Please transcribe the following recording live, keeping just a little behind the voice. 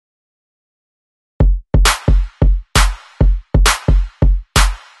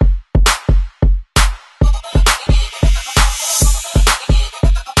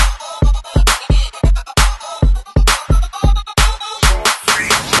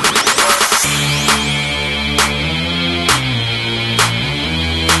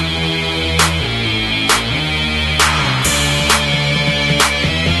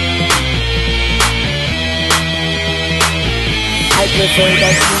prefer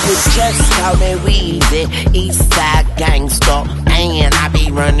that you would just call me Weezy, Eastside gangster. And I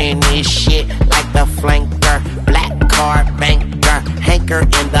be running this shit like the flanker, black card banker, hanker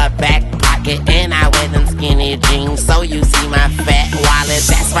in the back pocket, and I wear them skinny jeans, so you see my fat wallet.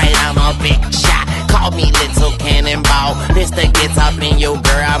 That's right, I'm a big shot. Call me Little Cannonball. Pistol gets up in your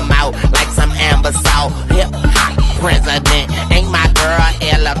girl mouth like some amber salt. Hip hop president, ain't my girl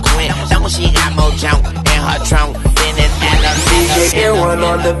eloquent? Don't she got more junk in her trunk than an elephant? DJ Irwan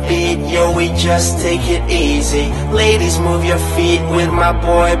on the beat, yo, we just take it easy. Ladies, move your feet with my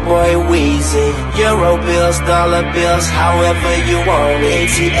boy Weezy. Euro bills, dollar bills, however you want it.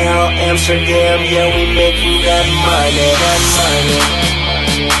 ATL, Amsterdam, yeah, we making that money, that money.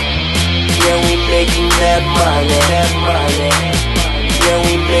 Yeah, we making that money, that money. Yeah,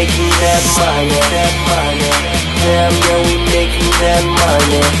 we making that money, that money. Damn, yeah, we making that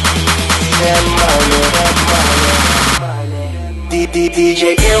money, that money, that money.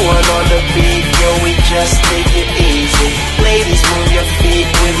 DJ Irwan on the beat, yo, we just take it easy. Ladies, move your feet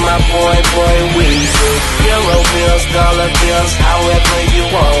with my boy Weezy. Euro bills, dollar bills, however you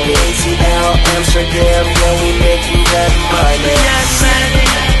want it. ATL, Amsterdam, yeah, we making that money.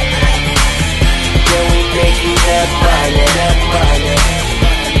 Yeah, we making that money, that money.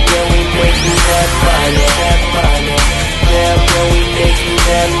 Yeah, we making that money, that money. Yeah, we making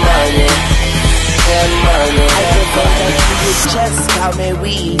that money, that money, that money. You just call me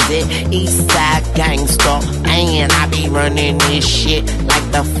Weezy, Eastside gangster. And I be running this shit like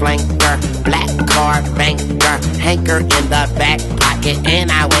the flanker, black card banker, hanker in the back pocket,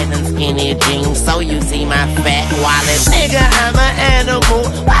 and I wear them skinny jeans, so you see my fat wallet. Nigga, I'm an animal.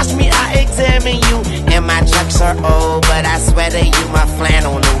 Watch me, I examine you. And my chucks are old, but I swear to you, my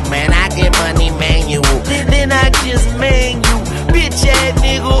flannel new. Man, I get money manual, then I just man you. Bitch ass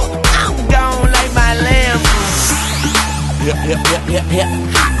nigga, I'm gone like my lamb. Hip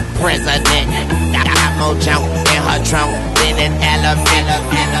hop president, got more junk in her trunk than an elephant.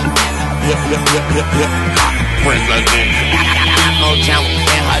 Hip hop president, got more junk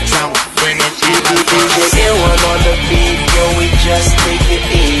in her trunk than an elephant. DJ Irwan on the beat, yo, we just take it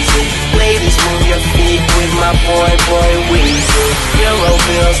easy. Ladies, move your feet with my boy Weezy. Euro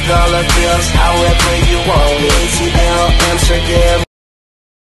bills, dollar bills, however you want it. ATL, Amsterdam,